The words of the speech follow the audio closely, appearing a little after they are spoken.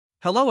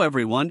Hello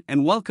everyone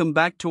and welcome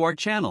back to our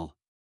channel.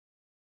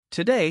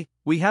 Today,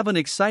 we have an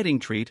exciting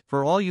treat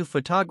for all you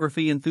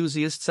photography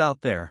enthusiasts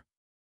out there.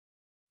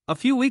 A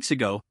few weeks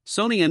ago,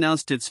 Sony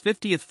announced its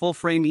 50th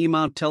full-frame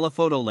E-mount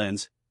telephoto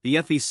lens, the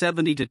FE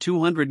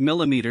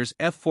 70-200mm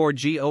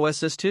f4G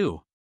OSS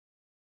 2.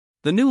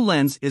 The new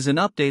lens is an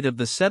update of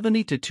the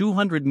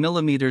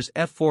 70-200mm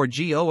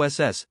f4G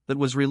OSS that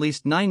was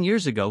released 9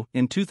 years ago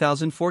in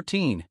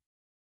 2014.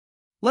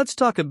 Let's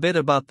talk a bit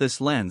about this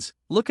lens,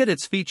 look at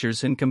its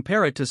features and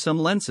compare it to some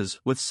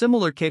lenses with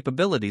similar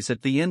capabilities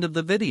at the end of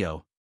the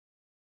video.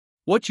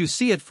 What you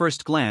see at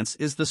first glance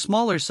is the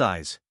smaller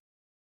size.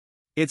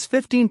 It's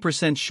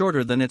 15%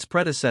 shorter than its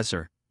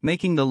predecessor,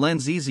 making the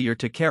lens easier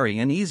to carry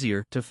and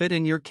easier to fit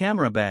in your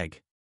camera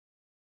bag.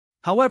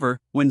 However,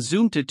 when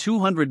zoomed to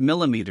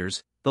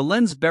 200mm, the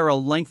lens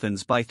barrel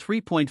lengthens by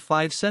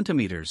 3.5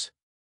 centimeters.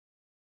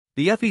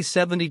 The FE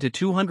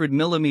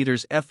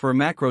 70-200mm f4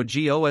 Macro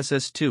G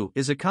OSS 2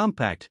 is a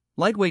compact,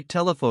 lightweight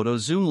telephoto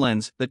zoom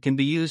lens that can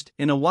be used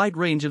in a wide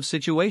range of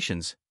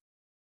situations.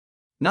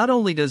 Not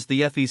only does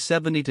the FE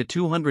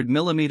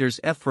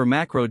 70-200mm f4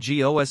 Macro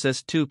G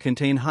OSS 2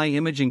 contain high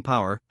imaging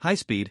power, high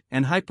speed,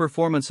 and high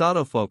performance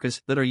autofocus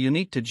that are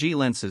unique to G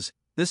lenses,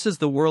 this is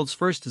the world's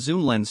first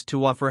zoom lens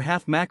to offer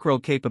half macro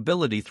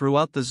capability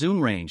throughout the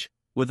zoom range,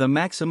 with a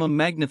maximum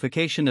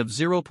magnification of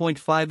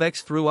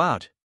 0.5x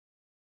throughout.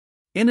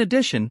 In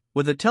addition,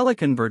 with a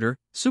teleconverter,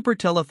 super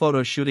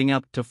telephoto shooting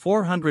up to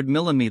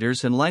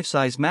 400mm and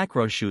life-size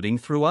macro shooting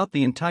throughout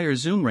the entire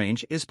zoom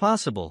range is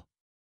possible.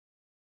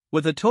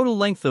 With a total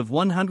length of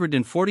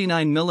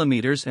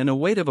 149mm and a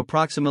weight of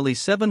approximately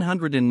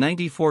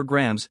 794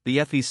 grams,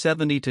 the FE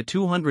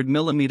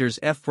 70-200mm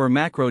f4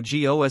 Macro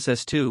G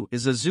OSS 2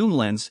 is a zoom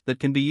lens that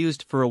can be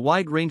used for a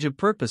wide range of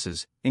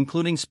purposes,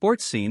 including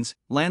sports scenes,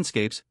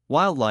 landscapes,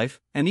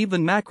 wildlife, and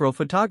even macro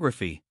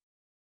photography.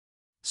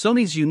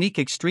 Sony's unique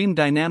extreme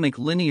dynamic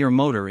linear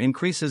motor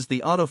increases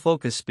the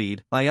autofocus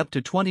speed by up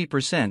to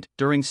 20%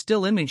 during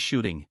still image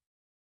shooting.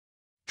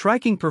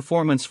 Tracking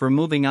performance for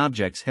moving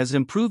objects has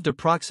improved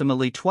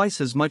approximately twice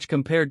as much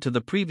compared to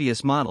the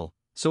previous model,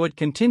 so it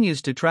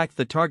continues to track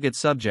the target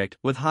subject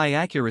with high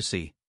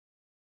accuracy.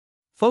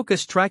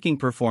 Focus tracking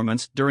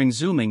performance during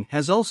zooming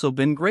has also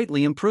been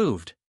greatly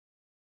improved.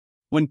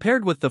 When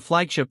paired with the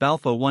flagship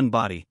Alpha 1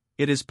 body,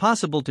 it is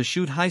possible to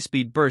shoot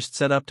high-speed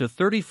bursts at up to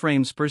 30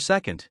 frames per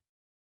second.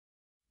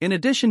 In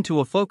addition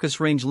to a focus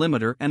range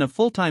limiter and a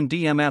full-time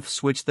DMF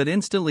switch that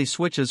instantly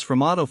switches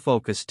from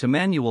autofocus to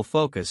manual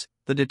focus,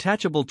 the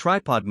detachable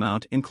tripod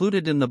mount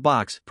included in the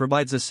box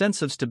provides a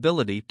sense of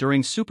stability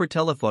during super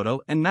telephoto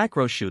and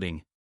macro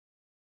shooting.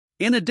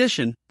 In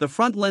addition, the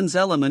front lens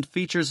element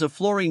features a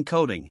fluorine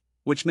coating,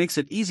 which makes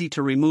it easy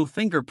to remove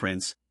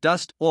fingerprints,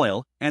 dust,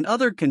 oil, and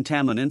other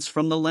contaminants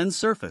from the lens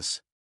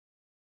surface.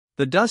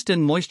 The dust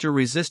and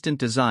moisture-resistant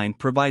design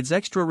provides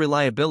extra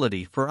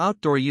reliability for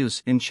outdoor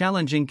use in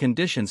challenging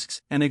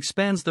conditions and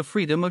expands the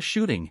freedom of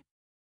shooting.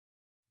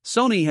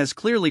 Sony has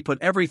clearly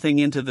put everything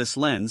into this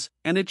lens,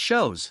 and it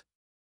shows.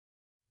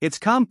 It's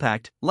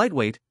compact,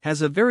 lightweight,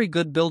 has a very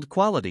good build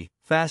quality,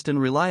 fast and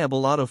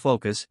reliable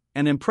autofocus,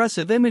 and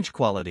impressive image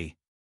quality.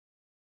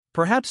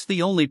 Perhaps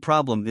the only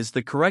problem is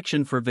the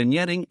correction for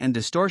vignetting and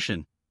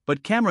distortion,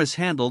 but cameras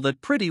handle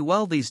that pretty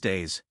well these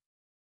days.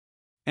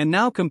 And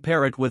now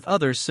compare it with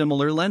other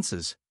similar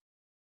lenses.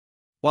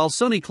 While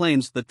Sony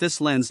claims that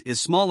this lens is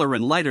smaller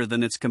and lighter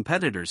than its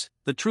competitors,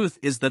 the truth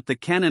is that the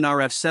Canon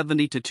RF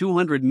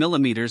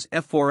 70-200mm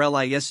f4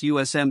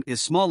 LIS-USM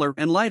is smaller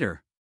and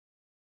lighter.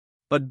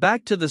 But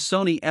back to the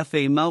Sony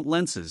FE mount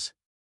lenses.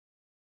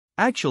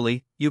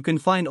 Actually, you can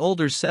find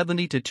older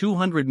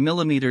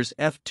 70-200mm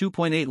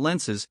f2.8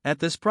 lenses at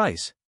this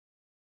price.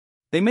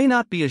 They may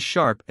not be as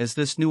sharp as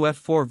this new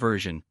f4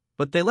 version,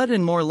 but they let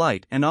in more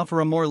light and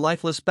offer a more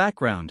lifeless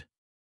background.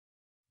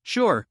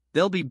 Sure,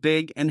 they'll be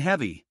big and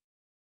heavy.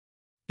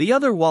 The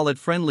other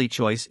wallet-friendly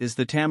choice is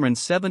the Tamron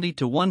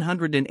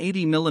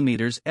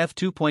 70-180mm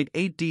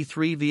f2.8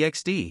 D3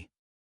 VXD.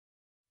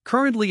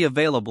 Currently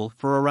available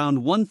for around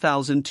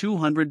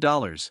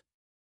 $1,200.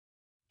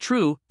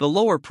 True, the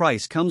lower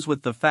price comes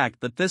with the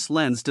fact that this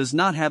lens does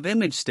not have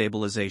image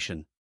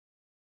stabilization.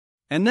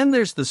 And then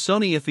there's the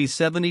Sony FE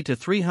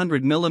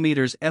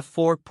 70-300mm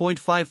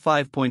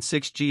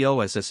f4.55.6 G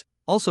OSS,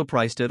 also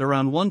priced at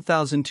around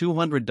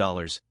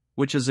 $1,200,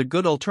 which is a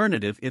good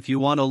alternative if you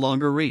want a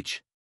longer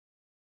reach.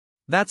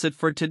 That's it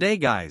for today,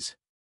 guys.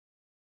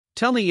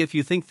 Tell me if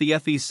you think the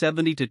FE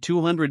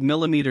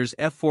 70-200mm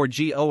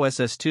f4G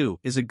OSS 2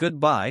 is a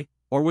good buy,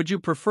 or would you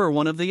prefer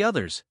one of the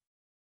others?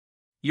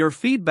 Your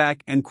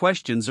feedback and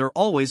questions are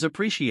always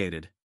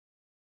appreciated.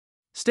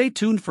 Stay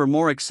tuned for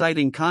more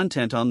exciting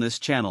content on this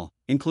channel,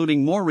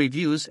 including more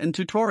reviews and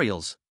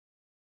tutorials.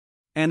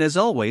 And as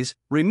always,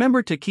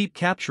 remember to keep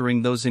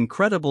capturing those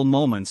incredible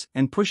moments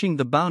and pushing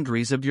the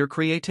boundaries of your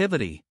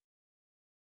creativity.